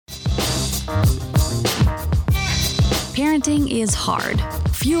Parenting is hard.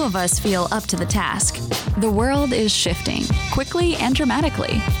 Few of us feel up to the task. The world is shifting, quickly and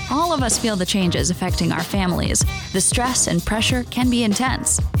dramatically. All of us feel the changes affecting our families. The stress and pressure can be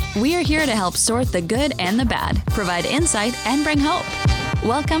intense. We are here to help sort the good and the bad, provide insight, and bring hope.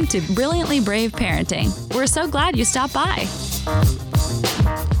 Welcome to Brilliantly Brave Parenting. We're so glad you stopped by.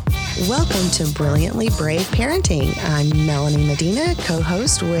 Welcome to Brilliantly Brave Parenting. I'm Melanie Medina,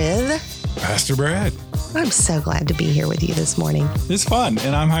 co-host with Pastor Brad. I'm so glad to be here with you this morning. It's fun,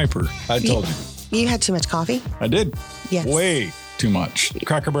 and I'm hyper. I told you. You had too much coffee? I did. Yes. Way too much.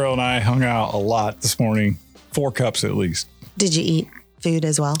 Cracker Barrel and I hung out a lot this morning. 4 cups at least. Did you eat food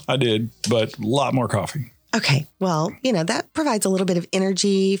as well? I did, but a lot more coffee. Okay. Well, that provides a little bit of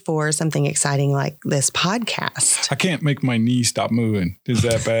energy for something exciting like this podcast. I can't make my knee stop moving. Is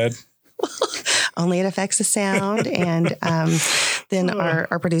that bad? Only it affects the sound. And then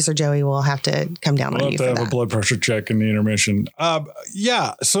our producer, Joey, will have to come down on you for that. We'll have a blood pressure check in the intermission.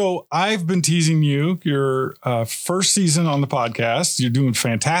 So I've been teasing you your first season on the podcast. You're doing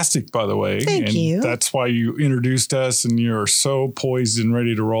fantastic, by the way. Thank you. That's why you introduced us, and you're so poised and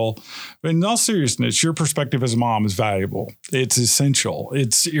ready to roll. But in all seriousness, your perspective as a mom is valuable. It's essential.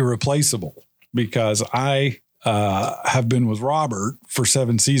 It's irreplaceable, because I have been with Robert for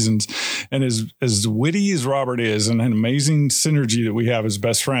 7 seasons. And as witty as Robert is, and an amazing synergy that we have as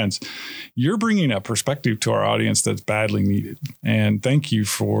best friends, you're bringing a perspective to our audience that's badly needed. And thank you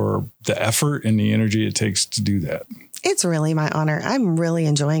for the effort and the energy it takes to do that. It's really my honor. I'm really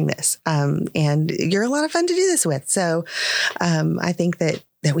enjoying this. And you're a lot of fun to do this with. So I think that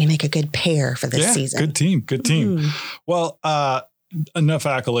we make a good pair for this season. Good team. Good team. Well, enough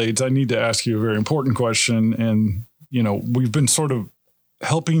accolades. I need to ask you a very important question. And, we've been sort of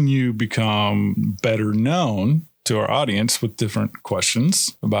helping you become better known to our audience with different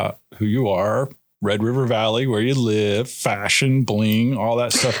questions about who you are, Red River Valley, where you live, fashion, bling, all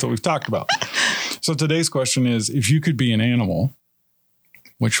that stuff that we've talked about. So today's question is, if you could be an animal,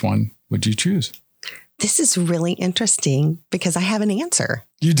 which one would you choose? This is really interesting because I have an answer.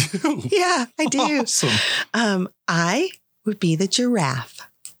 You do? Yeah, I do. Awesome. I would be the giraffe.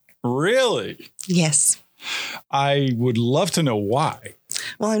 Really? Yes. I would love to know why.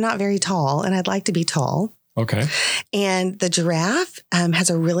 Well, I'm not very tall, and I'd like to be tall. Okay. And the giraffe has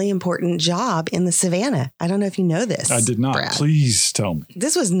a really important job in the savannah. I don't know if you know this. I did not. Brad. Please tell me.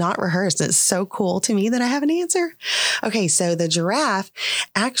 This was not rehearsed. It's so cool to me that I have an answer. Okay, so the giraffe,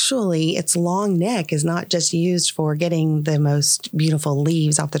 actually, its long neck is not just used for getting the most beautiful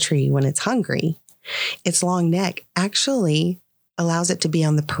leaves off the tree when it's hungry. Its long neck actually allows it to be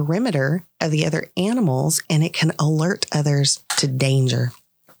on the perimeter of the other animals, and it can alert others to danger.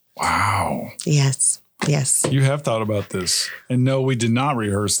 Wow. Yes. Yes. You have thought about this. And no, we did not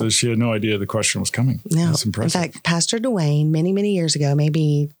rehearse this. She had no idea the question was coming. No. That's impressive. In fact, Pastor Dwayne, many, many years ago,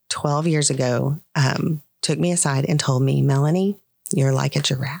 maybe 12 years ago, took me aside and told me, Melanie, you're like a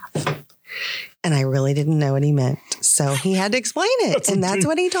giraffe. And I really didn't know what he meant. So he had to explain it. That's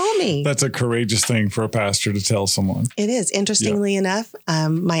what he told me. That's a courageous thing for a pastor to tell someone. It is. Interestingly enough,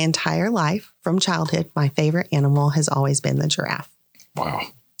 my entire life from childhood, my favorite animal has always been the giraffe. Wow.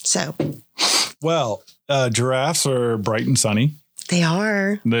 So. Well, giraffes are bright and sunny. They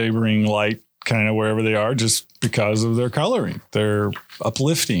are. They bring light kind of wherever they are just because of their coloring. They're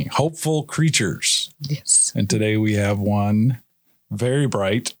uplifting, hopeful creatures. Yes. And today we have one very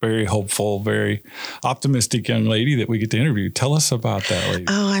bright, very hopeful, very optimistic young lady that we get to interview. Tell us about that lady.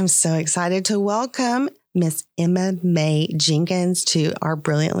 Oh, I'm so excited to welcome Miss Emma Mae Jenkins to our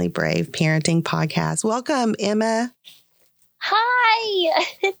Brilliantly Brave Parenting podcast. Welcome, Emma. Hi.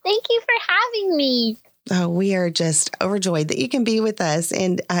 Thank you for having me. Oh, we are just overjoyed that you can be with us.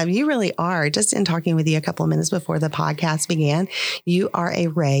 And you really are. Just in talking with you a couple of minutes before the podcast began, you are a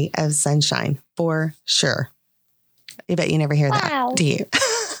ray of sunshine for sure. I bet you never hear that, do you?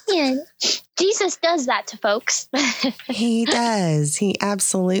 Yeah. Jesus does that to folks. He does. He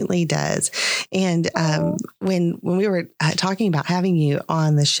absolutely does. And when we were talking about having you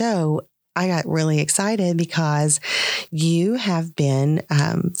on the show, I got really excited because you have been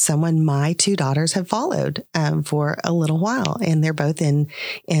someone my 2 daughters have followed for a little while, and they're both in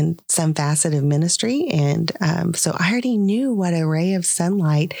some facet of ministry. And so I already knew what a ray of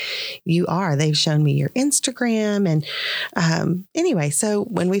sunlight you are. They've shown me your Instagram. And anyway, so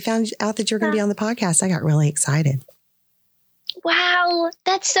when we found out that you're going to be on the podcast, I got really excited. Wow.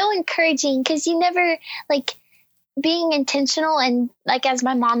 That's so encouraging because you never being intentional, and as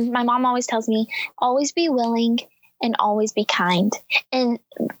my mom always tells me, always be willing and always be kind. And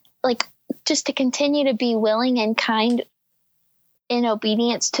just to continue to be willing and kind in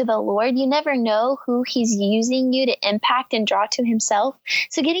obedience to the Lord. You never know who he's using you to impact and draw to himself.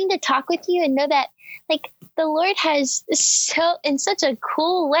 So getting to talk with you and know that like the Lord has in such a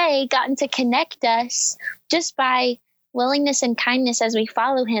cool way gotten to connect us just by willingness and kindness as we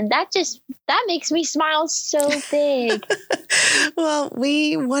follow him. That makes me smile so big. Well,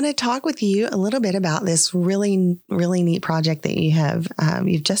 we want to talk with you a little bit about this really, really neat project that you have.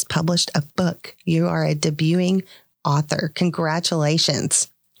 You've just published a book. You are a debuting author. Congratulations.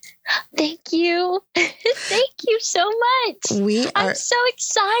 Thank you. Thank you so much. I'm so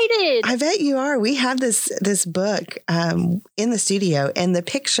excited. I bet you are. We have this book in the studio, and the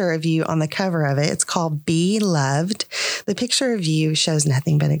picture of you on the cover of it, it's called Be Loved. The picture of you shows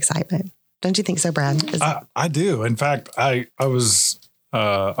nothing but excitement. Don't you think so, Brad? I do. In fact, I was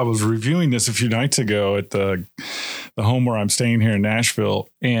reviewing this a few nights ago at the home where I'm staying here in Nashville,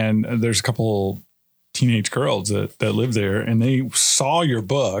 and there's a couple teenage girls that live there, and they saw your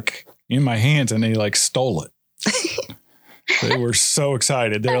book in my hands and they like stole it. They were so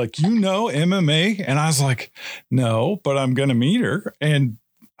excited. They're like, MMA? And I was like, no, but I'm going to meet her. And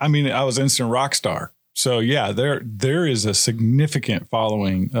I mean, I was instant rock star. So yeah, there is a significant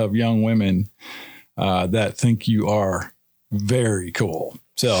following of young women that think you are very cool.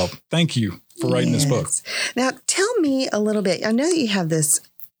 So thank you for writing this book. Now tell me a little bit. I know that you have this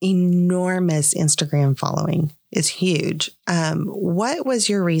enormous Instagram following. It's huge. What was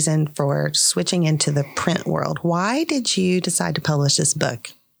your reason for switching into the print world? Why did you decide to publish this book?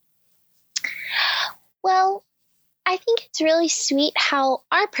 Well, I think it's really sweet how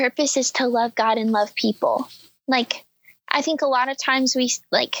our purpose is to love God and love people. Like, I think a lot of times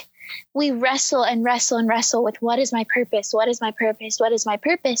we wrestle and wrestle and wrestle with what is my purpose? What is my purpose? What is my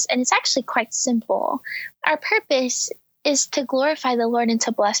purpose? And it's actually quite simple. Our purpose is to glorify the Lord and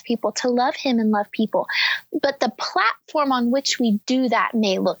to bless people, to love him and love people. But the platform on which we do that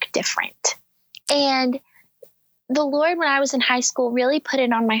may look different. And the Lord, when I was in high school, really put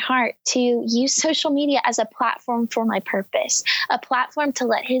it on my heart to use social media as a platform for my purpose, a platform to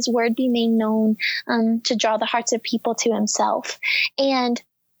let his word be made known, to draw the hearts of people to himself. And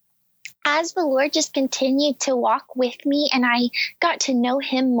as the Lord just continued to walk with me and I got to know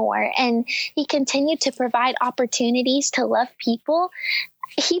him more, and he continued to provide opportunities to love people,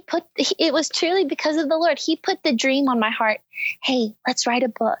 it was truly because of the Lord. He put the dream on my heart. Hey, let's write a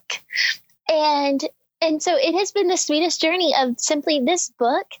book. And so it has been the sweetest journey of simply this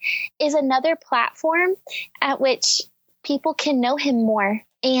book is another platform at which people can know him more.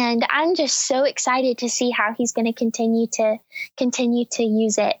 And I'm just so excited to see how he's going to continue to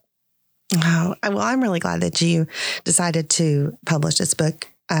use it. Oh, well, I'm really glad that you decided to publish this book.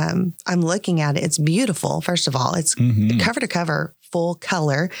 I'm looking at it. It's beautiful. First of all, it's cover to cover, full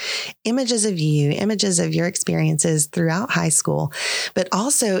color, images of you, images of your experiences throughout high school. But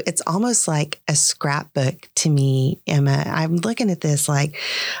also, it's almost like a scrapbook to me, Emma. I'm looking at this like,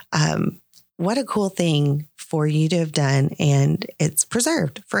 what a cool thing for you to have done, and it's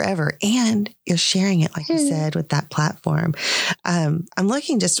preserved forever, and you're sharing it, like you said, with that platform. I'm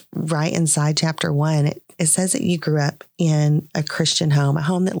looking just right inside chapter 1. It says that you grew up in a Christian home, a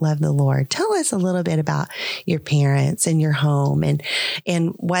home that loved the Lord. Tell us a little bit about your parents and your home, and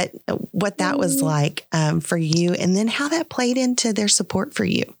what that was like for you, and then how that played into their support for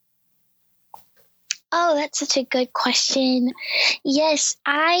you. Oh, that's such a good question. Yes,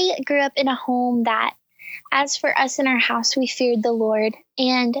 I grew up in a home that, as for us in our house, we feared the Lord.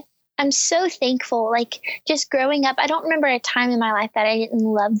 And I'm so thankful. Like, just growing up, I don't remember a time in my life that I didn't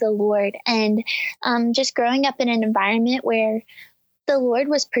love the Lord. And just growing up in an environment where the Lord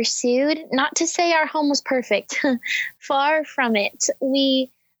was pursued, not to say our home was perfect, far from it. We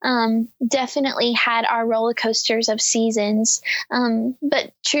definitely had our roller coasters of seasons.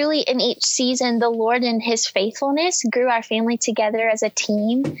 But truly in each season, the Lord and his faithfulness grew our family together as a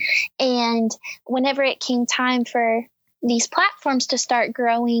team. And whenever it came time for these platforms to start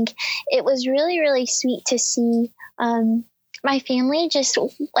growing, it was really, really sweet to see, my family just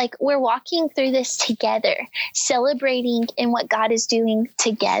like we're walking through this together, celebrating in what God is doing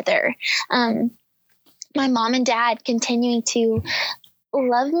together. My mom and dad continuing to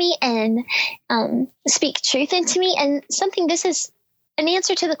love me and speak truth into me. And this is an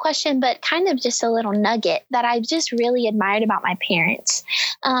answer to the question, but kind of just a little nugget that I've just really admired about my parents.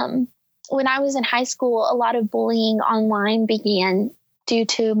 When I was in high school, a lot of bullying online began due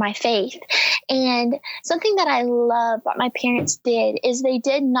to my faith. And something that I love what my parents did is they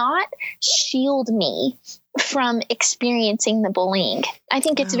did not shield me from experiencing the bullying. I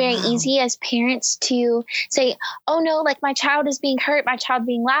think it's very easy as parents to say, oh no, like my child is being hurt, my child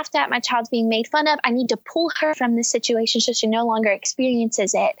being laughed at, my child's being made fun of. I need to pull her from this situation so she no longer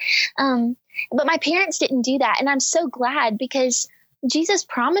experiences it. But my parents didn't do that. And I'm so glad, because Jesus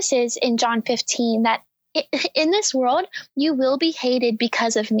promises in John 15 that in this world, you will be hated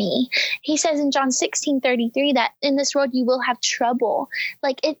because of me. He says in John 16:33 that in this world, you will have trouble.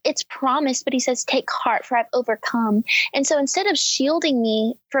 Like it's promised, but he says, take heart, for I've overcome. And so instead of shielding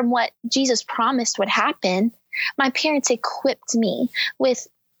me from what Jesus promised would happen, my parents equipped me with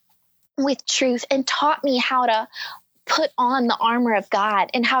truth and taught me how to put on the armor of God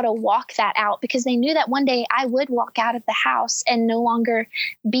and how to walk that out, because they knew that one day I would walk out of the house and no longer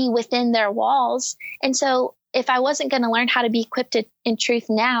be within their walls. And so if I wasn't going to learn how to be equipped in truth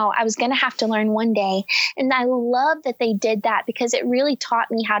now, I was going to have to learn one day. And I love that they did that, because it really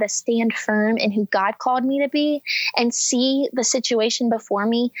taught me how to stand firm in who God called me to be and see the situation before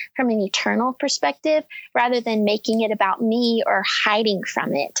me from an eternal perspective, rather than making it about me or hiding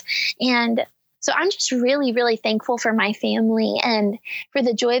from it. And so I'm just really, really thankful for my family and for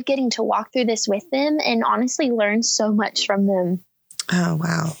the joy of getting to walk through this with them and honestly learn so much from them. Oh,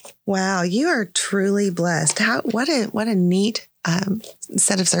 wow. Wow. You are truly blessed. What a neat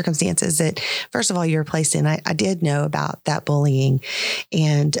set of circumstances that, first of all, you're placed in. I did know about that bullying,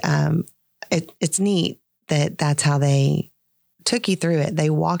 and it's neat that that's how they took you through it. They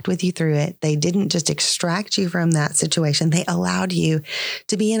walked with you through it. They didn't just extract you from that situation. They allowed you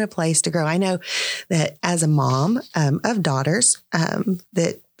to be in a place to grow. I know that as a mom of daughters,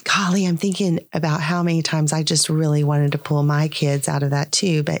 that, golly, I'm thinking about how many times I just really wanted to pull my kids out of that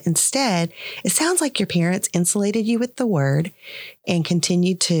too. But instead, it sounds like your parents insulated you with the word and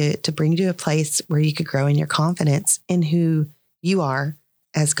continued to bring you to a place where you could grow in your confidence in who you are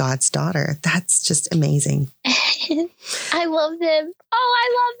as God's daughter. That's just amazing. I love them. Oh, I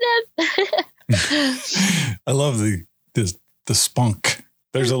love them. I love the spunk.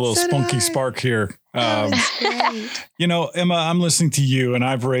 There's a little spunky spark here. You know, Emma, I'm listening to you, and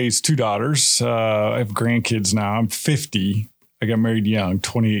I've raised two daughters. I have grandkids now. I'm 50. I got married young,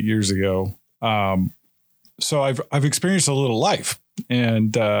 28 years ago. So I've experienced a little life,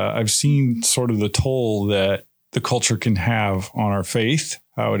 and I've seen sort of the toll that the culture can have on our faith,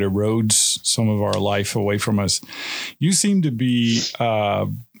 how it erodes some of our life away from us. You seem to be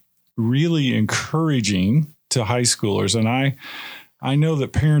really encouraging to high schoolers. And I know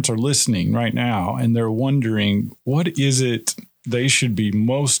that parents are listening right now, and they're wondering, what is it they should be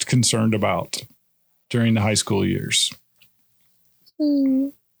most concerned about during the high school years?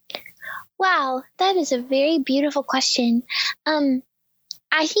 Wow, that is a very beautiful question.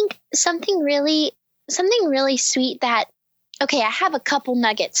 I think something really sweet that, okay, I have a couple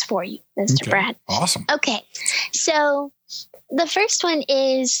nuggets for you, Mr. Brad. Awesome. Okay. So the first one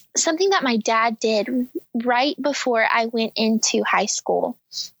is something that my dad did right before I went into high school.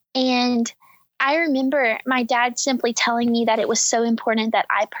 And I remember my dad simply telling me that it was so important that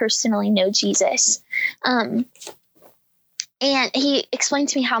I personally know Jesus. And he explained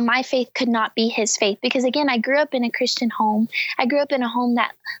to me how my faith could not be his faith. Because again, I grew up in a Christian home. I grew up in a home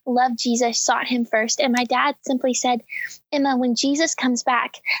that loved Jesus, sought him first. And my dad simply said, Emma, when Jesus comes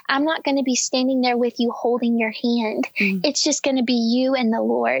back, I'm not going to be standing there with you holding your hand. It's just going to be you and the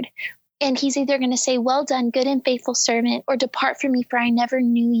Lord. And he's either going to say, well done, good and faithful servant, or depart from me, for I never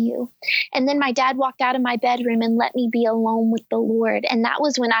knew you. And then my dad walked out of my bedroom and let me be alone with the Lord. And that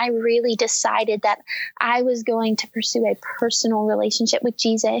was when I really decided that I was going to pursue a personal relationship with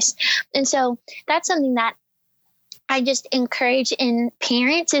Jesus. And so that's something that I just encourage in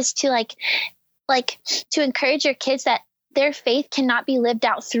parents, is to like to encourage your kids that their faith cannot be lived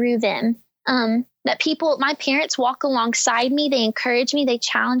out through them. That people, my parents walk alongside me, they encourage me, they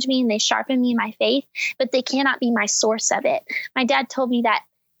challenge me, and they sharpen me in my faith, but they cannot be my source of it. My dad told me that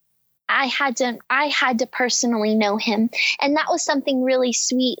I had to personally know him. And that was something really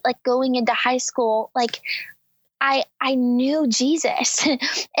sweet. Like going into high school, like I knew Jesus.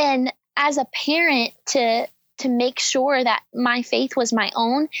 And as a parent, to make sure that my faith was my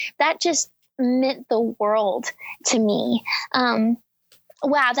own, that just meant the world to me.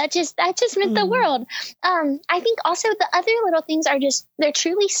 Wow, that just meant the world. I think also the other little things are just, they're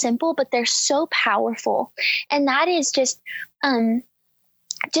truly simple, but they're so powerful. And that is just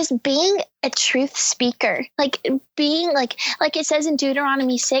just being a truth speaker, like being like it says in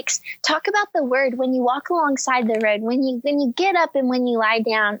Deuteronomy 6, talk about the word when you walk alongside the road, when you get up and when you lie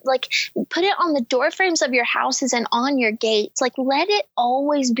down, like put it on the door frames of your houses and on your gates, like let it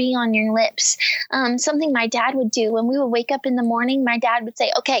always be on your lips. Something my dad would do when we would wake up in the morning, my dad would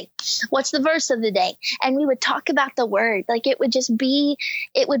say, okay, what's the verse of the day? And we would talk about the word. Like it would be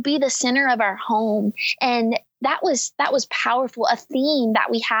the center of our home. And that was powerful. A theme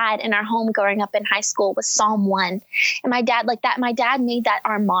that we had in our home growing up in high school was Psalm 1. And my dad made that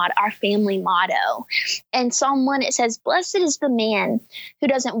our family motto. And Psalm 1, it says, blessed is the man who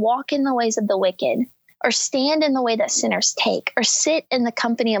doesn't walk in the ways of the wicked, or stand in the way that sinners take, or sit in the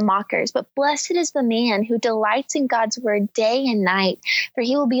company of mockers. But blessed is the man who delights in God's word day and night, for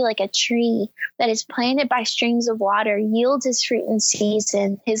he will be like a tree that is planted by streams of water, yields his fruit in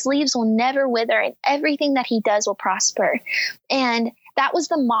season. His leaves will never wither, and everything that he does will prosper. And that was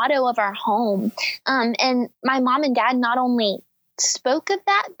the motto of our home. And my mom and dad not only spoke of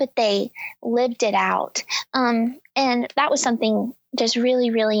that, but they lived it out. And that was something just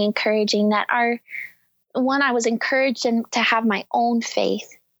really, really encouraging, that I was encouraged to have my own faith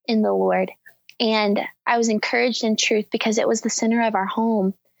in the Lord. And I was encouraged in truth because it was the center of our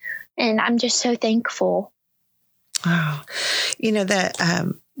home. And I'm just so thankful. Wow. You know, that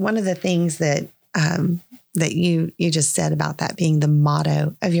one of the things that you just said about that being the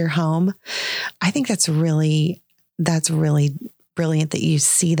motto of your home, I think that's really brilliant that you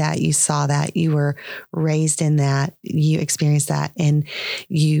see that, you saw that, you were raised in that, you experienced that, and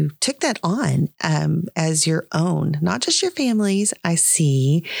you took that on as your own, not just your family's, I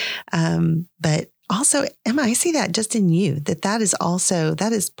see, but also, Emma, I see that just in you, that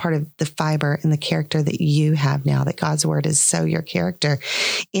is part of the fiber and the character that you have now, that God's word is so your character.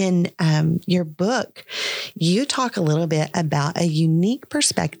 In your book, you talk a little bit about a unique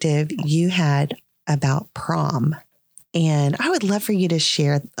perspective you had about prom. And I would love for you to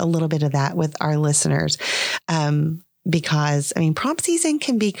share a little bit of that with our listeners. Because prom season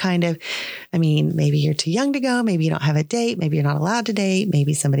can be maybe you're too young to go. Maybe you don't have a date. Maybe you're not allowed to date.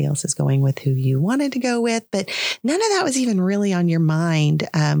 Maybe somebody else is going with who you wanted to go with, but none of that was even really on your mind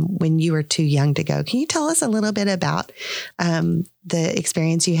when you were too young to go. Can you tell us a little bit about the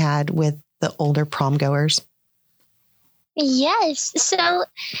experience you had with the older prom goers? Yes. So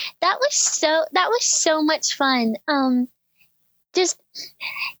that was so much fun. Just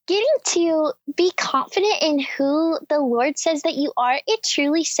getting to be confident in who the Lord says that you are, it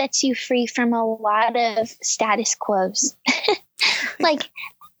truly sets you free from a lot of status quos. It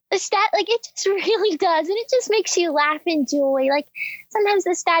just really does. And it just makes you laugh and joy. Like sometimes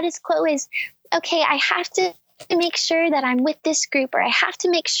the status quo is, okay, I have to make sure that I'm with this group, or I have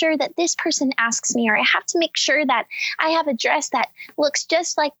to make sure that this person asks me, or I have to make sure that I have a dress that looks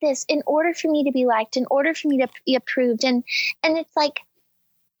just like this in order for me to be liked, in order for me to be approved. And it's like,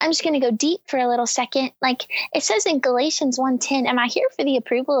 I'm just going to go deep for a little second. Like it says in Galatians 1:10, am I here for the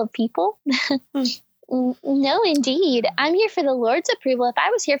approval of people? No, indeed. I'm here for the Lord's approval. If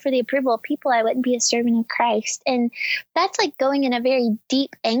I was here for the approval of people, I wouldn't be a servant of Christ. And that's like going in a very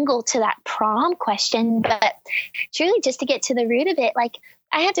deep angle to that prom question. But truly, just to get to the root of it, like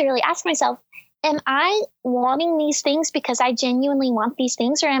I have to really ask myself, am I wanting these things because I genuinely want these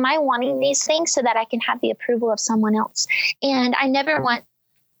things, or am I wanting these things so that I can have the approval of someone else? And I never want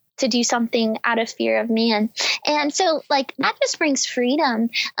to do something out of fear of man. And so like that just brings freedom.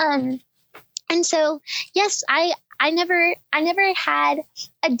 And so, yes, I never had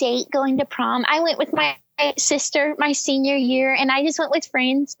a date going to prom. I went with my sister my senior year, and I just went with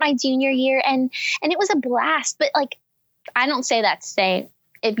friends my junior year, and it was a blast. But like, I don't say that to say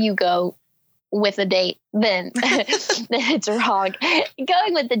if you go with a date, then it's wrong.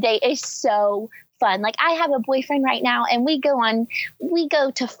 Going with the date is so fun. Like I have a boyfriend right now, and we go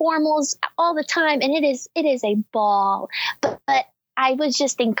to formals all the time, and it is a ball. But I was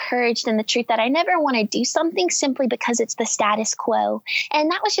just encouraged in the truth that I never want to do something simply because it's the status quo.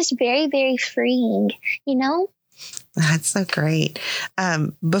 And that was just very, very freeing, you know? That's so great.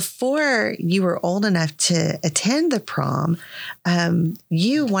 Before you were old enough to attend the prom,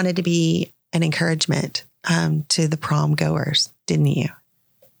 you wanted to be an encouragement to the prom goers, didn't you?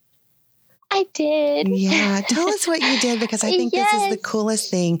 I did. Yeah. Tell us what you did, because I think This is the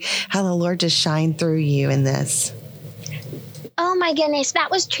coolest thing, how the Lord just shined through you in this. Oh my goodness. That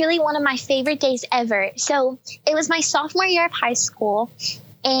was truly one of my favorite days ever. So it was my sophomore year of high school,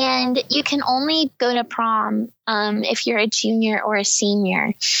 and you can only go to prom if you're a junior or a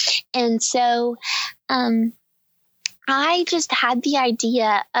senior. And so I just had the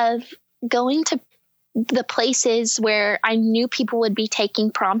idea of going to the places where I knew people would be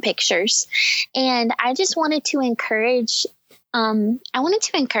taking prom pictures. And I just wanted to encourage,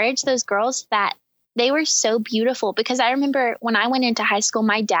 those girls that they were so beautiful, because I remember when I went into high school,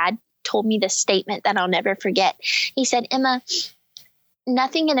 my dad told me this statement that I'll never forget. He said, Emma,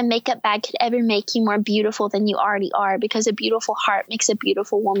 nothing in a makeup bag could ever make you more beautiful than you already are, because a beautiful heart makes a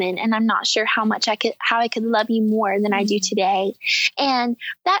beautiful woman. And I'm not sure how I could love you more than I do today. And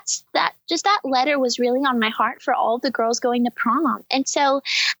that letter was really on my heart for all the girls going to prom. And so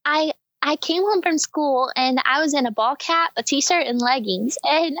I came home from school and I was in a ball cap, a t-shirt, and leggings.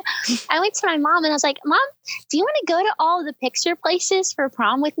 And I went to my mom and I was like, Mom, do you want to go to all the picture places for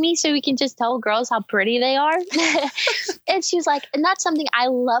prom with me so we can just tell girls how pretty they are? And she was like, and that's something I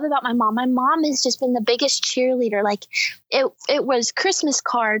love about my mom. My mom has just been the biggest cheerleader. Like it was Christmas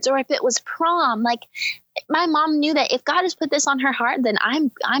cards, or if it was prom, like my mom knew that if God has put this on her heart, then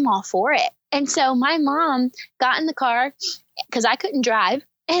I'm all for it. And so my mom got in the car because I couldn't drive.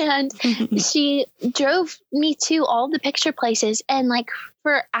 And she drove me to all the picture places. And like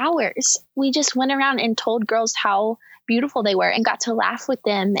for hours, we just went around and told girls how beautiful they were and got to laugh with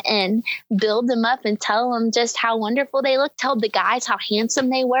them and build them up and tell them just how wonderful they looked, tell the guys how handsome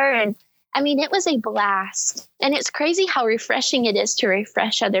they were. And I mean, it was a blast. And it's crazy how refreshing it is to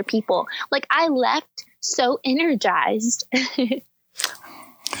refresh other people. Like I left so energized.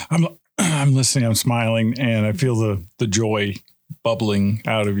 I'm listening, I'm smiling, and I feel the joy bubbling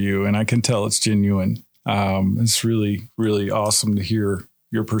out of you, and I can tell it's genuine. It's really, really awesome to hear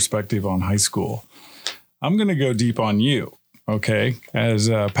your perspective on high school. I'm going to go deep on you, okay? As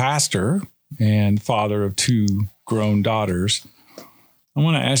a pastor and father of 2 grown daughters, I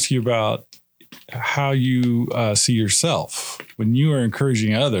want to ask you about how you see yourself. When you are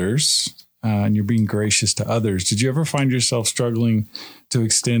encouraging others and you're being gracious to others, did you ever find yourself struggling to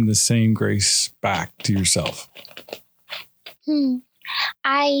extend the same grace back to yourself?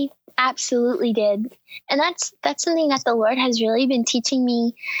 I absolutely did. And that's something that the Lord has really been teaching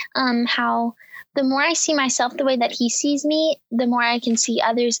me, how the more I see myself the way that he sees me, the more I can see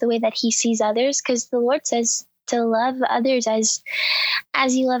others the way that he sees others, because the Lord says to love others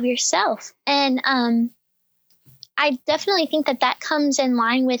as you love yourself. And I definitely think that comes in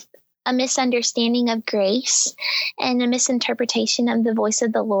line with a misunderstanding of grace and a misinterpretation of the voice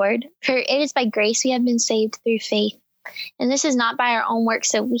of the Lord. For it is by grace we have been saved through faith. And this is not by our own work,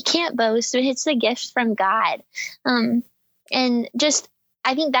 so we can't boast. It's a gift from God. And just,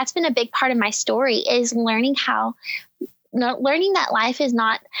 I think that's been a big part of my story, is learning that life is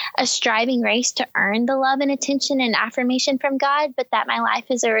not a striving race to earn the love and attention and affirmation from God, but that my life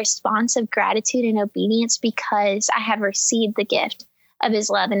is a response of gratitude and obedience because I have received the gift of his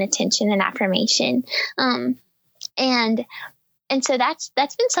love and attention and affirmation. And so that's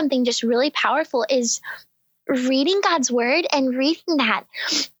been something just really powerful, is reading God's word and reading that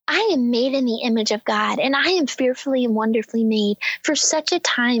I am made in the image of God, and I am fearfully and wonderfully made for such a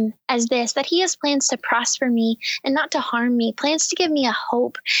time as this, that he has plans to prosper me and not to harm me, plans to give me a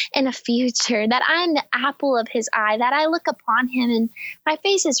hope and a future, that I am the apple of his eye, that I look upon him and my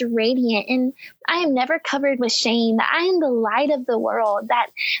face is radiant and I am never covered with shame, that I am the light of the world, that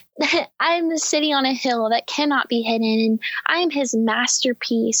I am the city on a hill that cannot be hidden, and I am his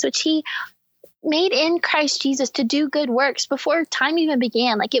masterpiece, which he made in Christ Jesus to do good works before time even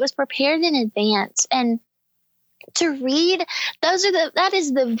began. Like it was prepared in advance. And to read, that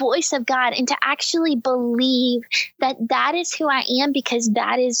is the voice of God, and to actually believe that is who I am because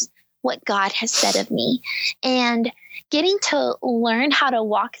that is what God has said of me. And getting to learn how to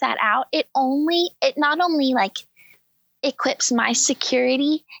walk that out, it not only like equips my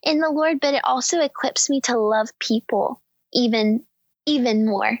security in the Lord, but it also equips me to love people even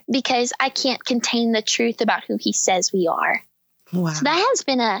more, because I can't contain the truth about who he says we are. Wow. So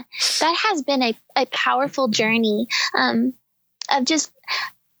that has been a powerful journey of just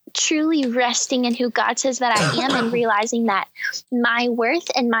truly resting in who God says that I am, and realizing that my worth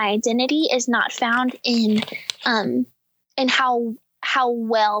and my identity is not found in how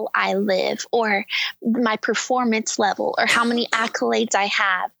well I live or my performance level or how many accolades I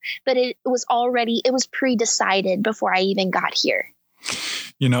have, but it was pre-decided before I even got here.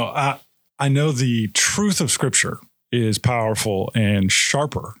 You know, I know the truth of Scripture is powerful and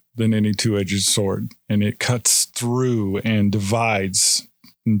sharper than any two-edged sword, and it cuts through and divides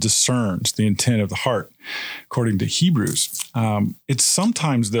and discerns the intent of the heart, according to Hebrews. It's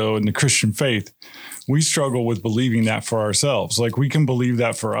sometimes, though, in the Christian faith, we struggle with believing that for ourselves. Like we can believe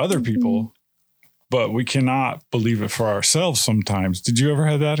that for other people, but we cannot believe it for ourselves sometimes. Did you ever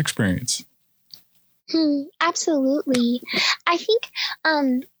have that experience? Absolutely. I think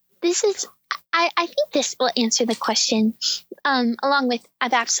this is I think this will answer the question, along with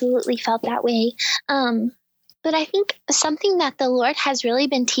I've absolutely felt that way. But I think something that the Lord has really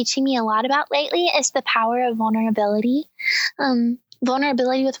been teaching me a lot about lately is the power of vulnerability,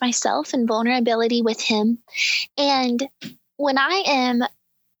 vulnerability with myself and vulnerability with Him. And when I am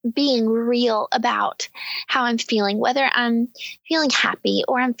being real about how I'm feeling, whether I'm feeling happy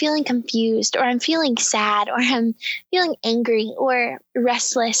or I'm feeling confused or I'm feeling sad or I'm feeling angry or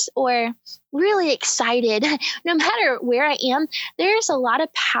restless or really excited, no matter where I am, there's a lot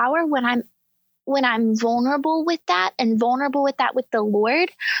of power when I'm vulnerable with that and vulnerable with that with the Lord,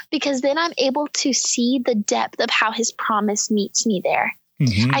 because then I'm able to see the depth of how His promise meets me there.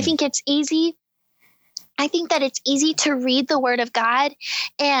 Mm-hmm. I think that it's easy to read the Word of God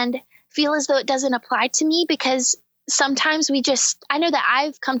and feel as though it doesn't apply to me, because sometimes I know that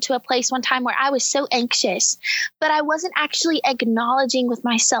I've come to a place one time where I was so anxious, but I wasn't actually acknowledging with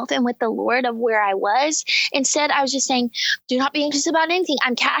myself and with the Lord of where I was. Instead, I was just saying, do not be anxious about anything.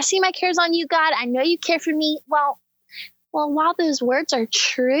 I'm casting my cares on you, God. I know you care for me. Well, while those words are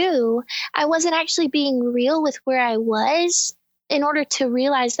true, I wasn't actually being real with where I was in order to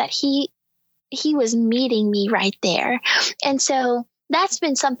realize that He was meeting me right there. And so that's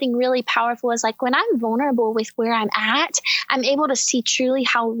been something really powerful, is like when I'm vulnerable with where I'm at, I'm able to see truly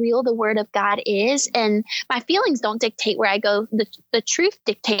how real the Word of God is. And my feelings don't dictate where I go. The truth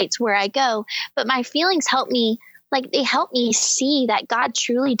dictates where I go. But my feelings help me see that God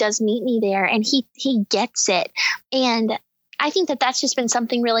truly does meet me there, and He gets it. And I think that that's just been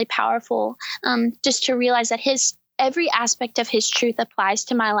something really powerful, just to realize that every aspect of His truth applies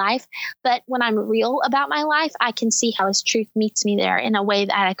to my life. But when I'm real about my life, I can see how His truth meets me there in a way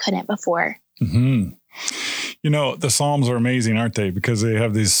that I couldn't before. Mm-hmm. You know, the Psalms are amazing, aren't they? Because they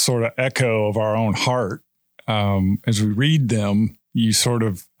have this sort of echo of our own heart. As we read them, you sort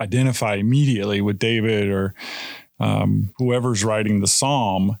of identify immediately with David or whoever's writing the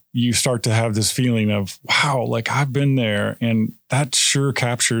Psalm. You start to have this feeling of, wow, like I've been there, and that sure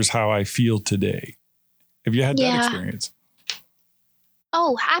captures how I feel today. Have you had that experience?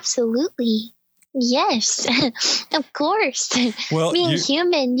 Oh, absolutely. Yes, of course. Well, being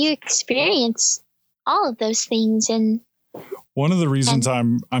human, you experience all of those things. And one of the reasons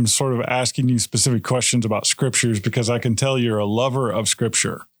I'm sort of asking you specific questions about scriptures, because I can tell you're a lover of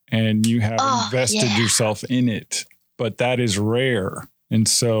scripture and you have invested yourself in it, but that is rare. And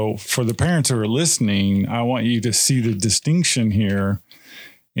so for the parents who are listening, I want you to see the distinction here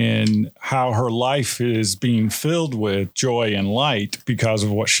in how her life is being filled with joy and light because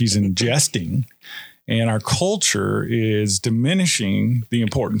of what she's ingesting. And our culture is diminishing the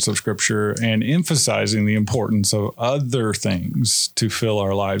importance of scripture and emphasizing the importance of other things to fill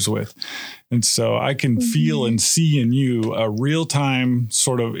our lives with. And so I can feel and see in you a real-time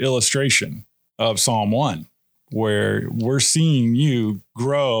sort of illustration of Psalm 1, where we're seeing you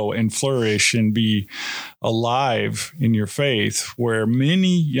grow and flourish and be alive in your faith, where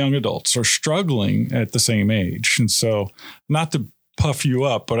many young adults are struggling at the same age. And so, not to puff you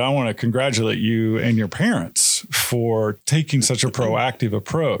up, but I want to congratulate you and your parents for taking such a proactive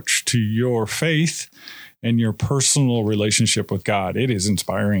approach to your faith and your personal relationship with God. It is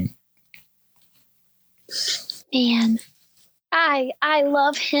inspiring. Man, I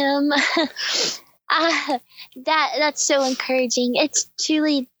love Him. That's so encouraging. It's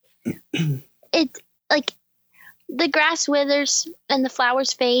truly, like the grass withers and the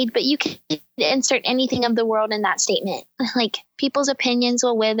flowers fade, but you can insert anything of the world in that statement. Like people's opinions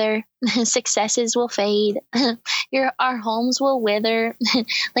will wither, successes will fade, our homes will wither,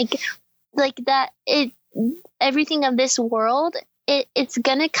 like that. Everything of this world, it's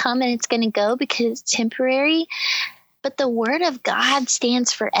gonna come and it's gonna go because it's temporary. But the Word of God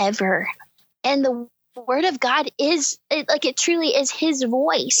stands forever. And the Word of God it truly is His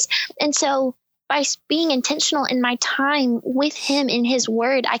voice. And so by being intentional in my time with Him in His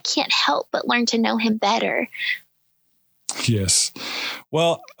Word, I can't help but learn to know Him better. Yes.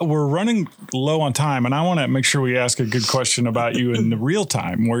 Well, we're running low on time, and I want to make sure we ask a good question about you in the real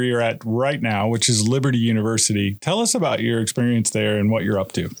time where you're at right now, which is Liberty University. Tell us about your experience there and what you're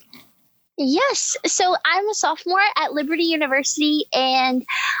up to. Yes. So I'm a sophomore at Liberty University, and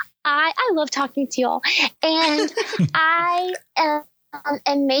I love talking to y'all. And I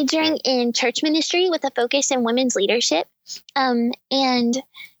am majoring in church ministry with a focus in women's leadership. And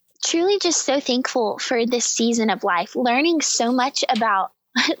truly just so thankful for this season of life, learning so much about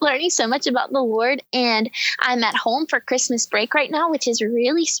the Lord. And I'm at home for Christmas break right now, which is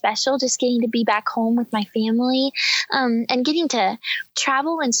really special, just getting to be back home with my family, and getting to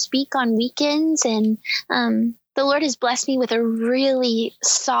travel and speak on weekends. And the Lord has blessed me with a really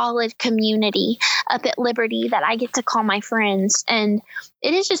solid community up at Liberty that I get to call my friends. And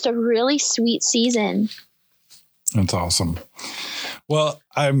it is just a really sweet season. That's awesome. Well,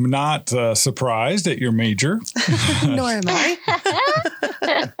 I'm not surprised at your major. Nor am I.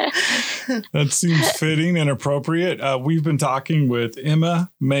 That seems fitting and appropriate. We've been talking with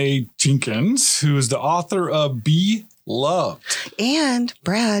Emma Mae Jenkins, who is the author of Be Loved. And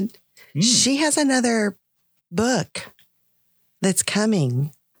Brad, she has another book that's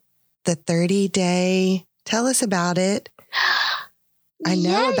coming, the 30-day. Tell us about it. I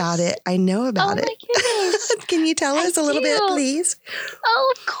know about it. I know about it. Oh, my goodness. Can you tell us a little bit, please?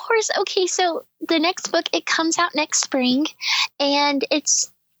 Oh, of course. Okay, so the next book, it comes out next spring, and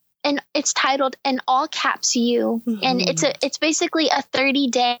it's titled "In All Caps You," and it's basically a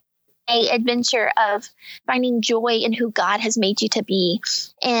 30-day adventure of finding joy in who God has made you to be.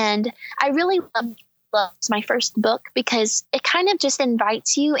 And I really love my first book because it kind of just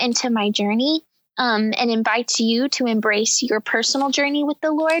invites you into my journey. And invites you to embrace your personal journey with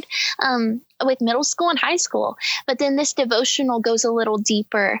the Lord, with middle school and high school. But then this devotional goes a little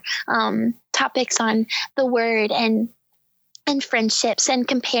deeper, topics on the word and friendships and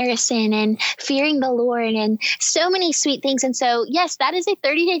comparison and fearing the Lord and so many sweet things. And so, yes, that is a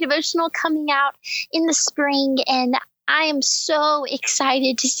 30-day devotional coming out in the spring. And I am so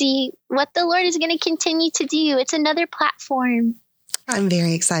excited to see what the Lord is going to continue to do. It's another platform. I'm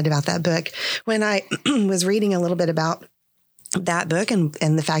very excited about that book. When I was reading a little bit about that book and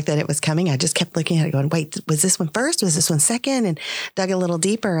the fact that it was coming, I just kept looking at it going, wait, was this one first? Was this one second? And dug a little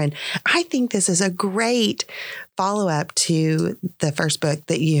deeper. And I think this is a great follow-up to the first book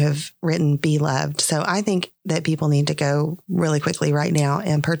that you have written, Be Loved. So I think that people need to go really quickly right now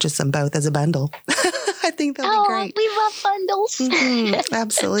and purchase them both as a bundle. I think that'll be great. We love bundles.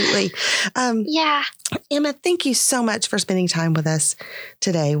 Absolutely. Yeah. Emma, thank you so much for spending time with us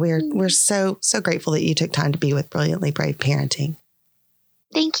today. We're so grateful that you took time to be with Brilliantly Brave Parenting.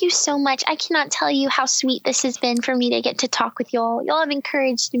 Thank you so much. I cannot tell you how sweet this has been for me to get to talk with y'all. Y'all have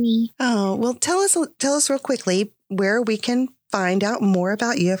encouraged me. Oh, well, tell us real quickly where we can find out more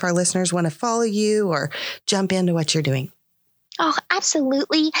about you if our listeners want to follow you or jump into what you're doing. Oh,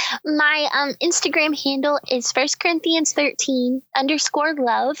 absolutely. My Instagram handle is 1 Corinthians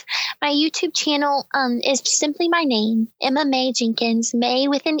 13_love. My YouTube channel is simply my name, Emma Mae Jenkins, Mae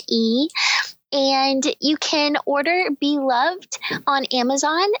with an E. And you can order Be Loved on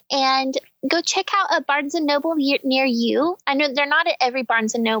Amazon and go check out a Barnes & Noble near you. I know they're not at every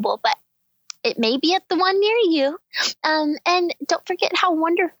Barnes & Noble, but it may be at the one near you. And don't forget how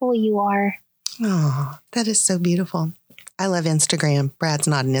wonderful you are. Oh, that is so beautiful. I love Instagram. Brad's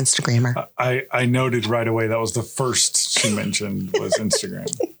not an Instagrammer. I noted right away that was the first she mentioned was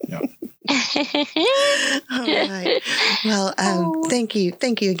Instagram. Yeah. All right. Well, thank you.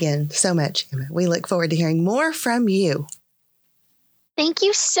 Thank you again so much, Emma. We look forward to hearing more from you. Thank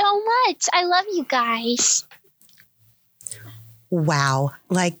you so much. I love you guys. Wow.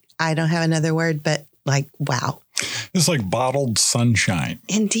 Like, I don't have another word, but like, wow. It's like bottled sunshine.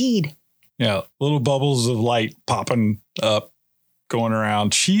 Indeed. Yeah. Little bubbles of light popping up, going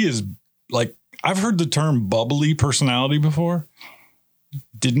around. She is like, I've heard the term bubbly personality before.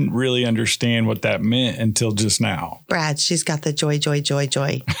 Didn't really understand what that meant until just now. Brad, she's got the joy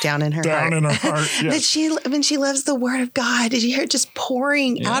down in her heart. Down in her heart, yes. But she loves the word of God. Did you hear it just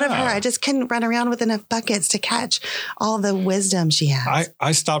pouring out of her? I just couldn't run around with enough buckets to catch all the wisdom she has.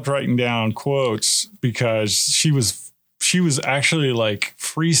 I stopped writing down quotes because she was actually like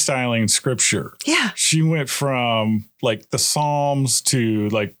freestyling scripture. Yeah. She went from like the Psalms to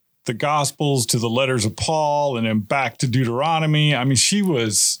like the Gospels to the letters of Paul and then back to Deuteronomy. I mean,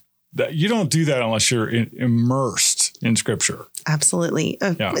 you don't do that unless you're immersed in scripture. Absolutely.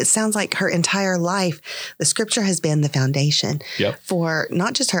 It sounds like her entire life, the scripture has been the foundation for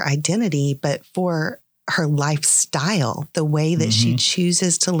not just her identity, but for her lifestyle, the way that she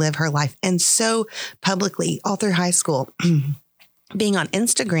chooses to live her life. And so publicly, all through high school, being on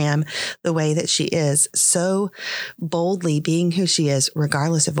Instagram the way that she is, so boldly being who she is,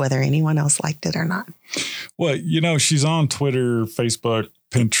 regardless of whether anyone else liked it or not. Well, she's on Twitter, Facebook,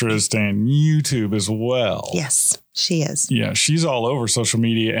 Pinterest, and YouTube as well. Yes, she is. Yeah, she's all over social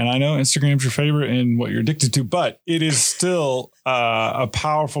media. And I know Instagram's your favorite and what you're addicted to, but it is still a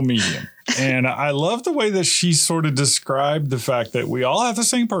powerful medium. And I love the way that she sort of described the fact that we all have the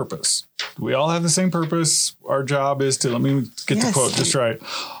same purpose. We all have the same purpose. Our job is to, let me get the quote just right.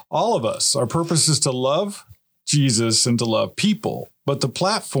 All of us, our purpose is to love Jesus and to love people, but the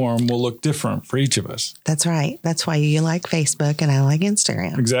platform will look different for each of us. That's right. That's why you like Facebook and I like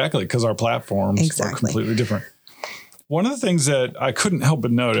Instagram. Exactly, because our platforms are completely different. one of the things that I couldn't help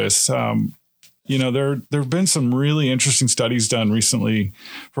but notice, there have been some really interesting studies done recently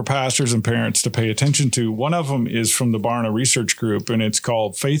for pastors and parents to pay attention to. One of them is from the Barna Research Group, and it's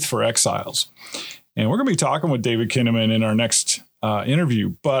called Faith for Exiles. And we're going to be talking with David Kinnaman in our next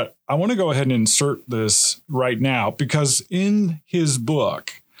interview. But I want to go ahead and insert this right now, because in his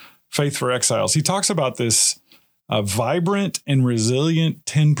book, Faith for Exiles, he talks about this vibrant and resilient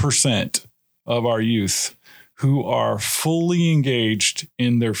 10% of our youth who are fully engaged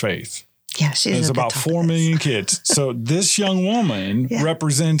in their faith. Yeah, she's about 4 million kids. So this young woman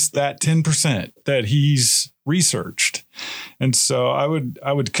represents that 10% that he's researched. And so I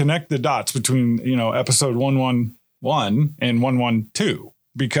would connect the dots between, episode 111 and 112,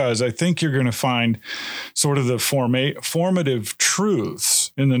 because I think you're going to find sort of the formative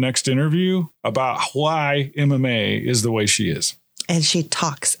truths in the next interview about why MMA is the way she is. And she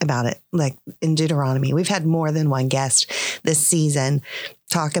talks about it, like in Deuteronomy. We've had more than one guest this season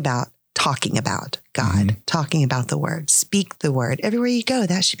talking about God, talking about the word, speak the word. Everywhere you go,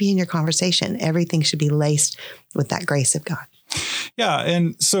 that should be in your conversation. Everything should be laced with that grace of God. Yeah.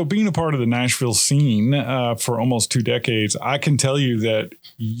 And so being a part of the Nashville scene for almost 2 decades, I can tell you that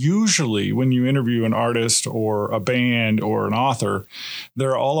usually when you interview an artist or a band or an author,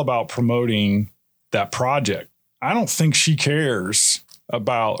 they're all about promoting that project. I don't think she cares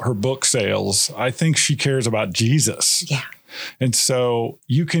about her book sales. I think she cares about Jesus. Yeah. And so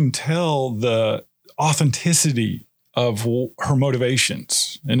you can tell the authenticity of her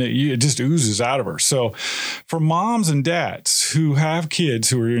motivations, and it just oozes out of her. So for moms and dads who have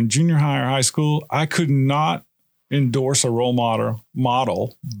kids who are in junior high or high school, I could not endorse a role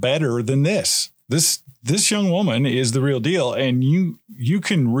model better than this. This young woman is the real deal. And you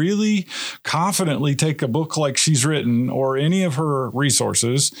can really confidently take a book like she's written or any of her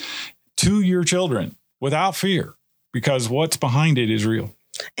resources to your children without fear, because what's behind it is real.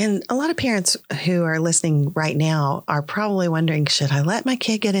 And a lot of parents who are listening right now are probably wondering, should I let my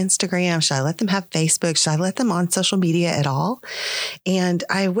kid get Instagram? Should I let them have Facebook? Should I let them on social media at all? And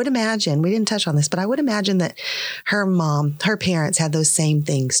I would imagine, we didn't touch on this, but I would imagine that her parents had those same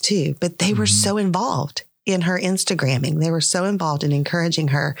things too, but they were so involved in her Instagramming. They were so involved in encouraging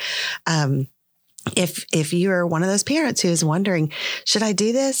her. If you are one of those parents who is wondering, should I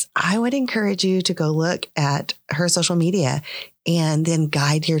do this? I would encourage you to go look at her social media and then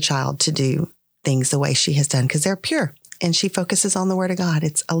guide your child to do things the way she has done, because they're pure and she focuses on the word of God.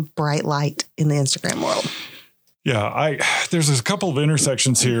 It's a bright light in the Instagram world. Yeah, there's a couple of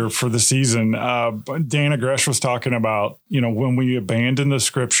intersections here for the season. Dana Gresh was talking about, when we abandon the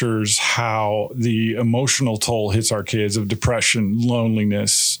scriptures, how the emotional toll hits our kids of depression,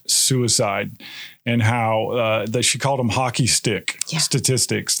 loneliness, suicide, and how that she called them hockey stick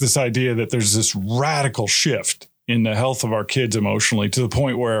statistics. This idea that there's this radical shift in the health of our kids emotionally, to the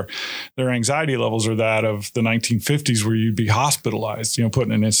point where their anxiety levels are that of the 1950s, where you'd be hospitalized, put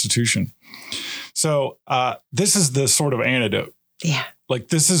in an institution. So this is the sort of antidote. Yeah. Like,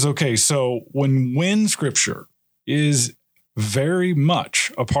 this is okay. So when scripture is very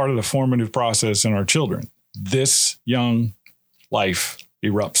much a part of the formative process in our children, this young life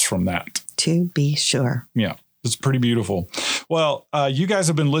erupts from that. To be sure. Yeah. It's pretty beautiful. Well, you guys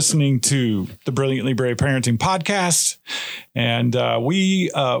have been listening to the Brilliantly Brave Parenting Podcast, and we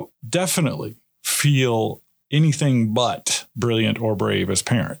definitely feel anything but brilliant or brave as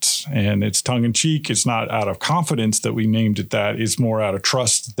parents. And it's tongue in cheek. It's not out of confidence that we named it that. It's more out of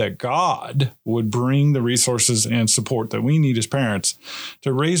trust that God would bring the resources and support that we need as parents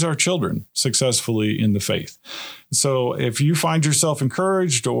to raise our children successfully in the faith. So if you find yourself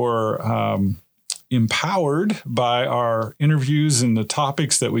encouraged or empowered by our interviews and the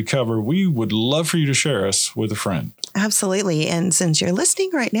topics that we cover, we would love for you to share us with a friend. Absolutely. And since you're listening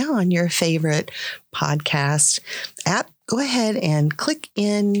right now on your favorite podcast app, go ahead and click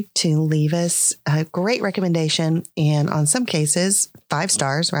in to leave us a great recommendation. And on some cases, 5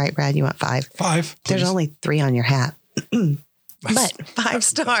 stars, right, Brad? You want 5? 5, please. There's only 3 on your hat. But 5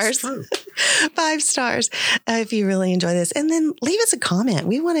 stars, 5 stars if you really enjoy this. And then leave us a comment.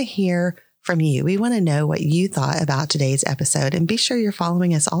 We want to hear from you. We want to know what you thought about today's episode, and be sure you're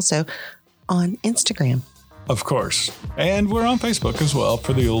following us also on Instagram. Of course. And we're on Facebook as well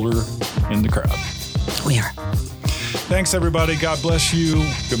for the older in the crowd. We are. Thanks, everybody. God bless you.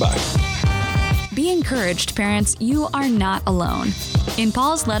 Goodbye. Be encouraged, parents. You are not alone. In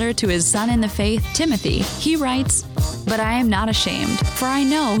Paul's letter to his son in the faith, Timothy, he writes, "But I am not ashamed, for I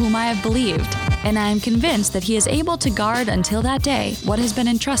know whom I have believed, and I am convinced that he is able to guard until that day what has been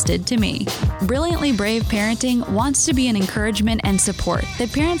entrusted to me." Brilliantly Brave Parenting wants to be an encouragement and support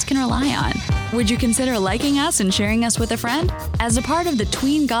that parents can rely on. Would you consider liking us and sharing us with a friend? As a part of the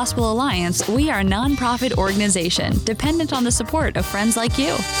Tween Gospel Alliance, we are a nonprofit organization dependent on the support of friends like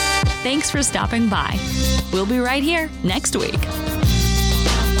you. Thanks for stopping by. We'll be right here next week.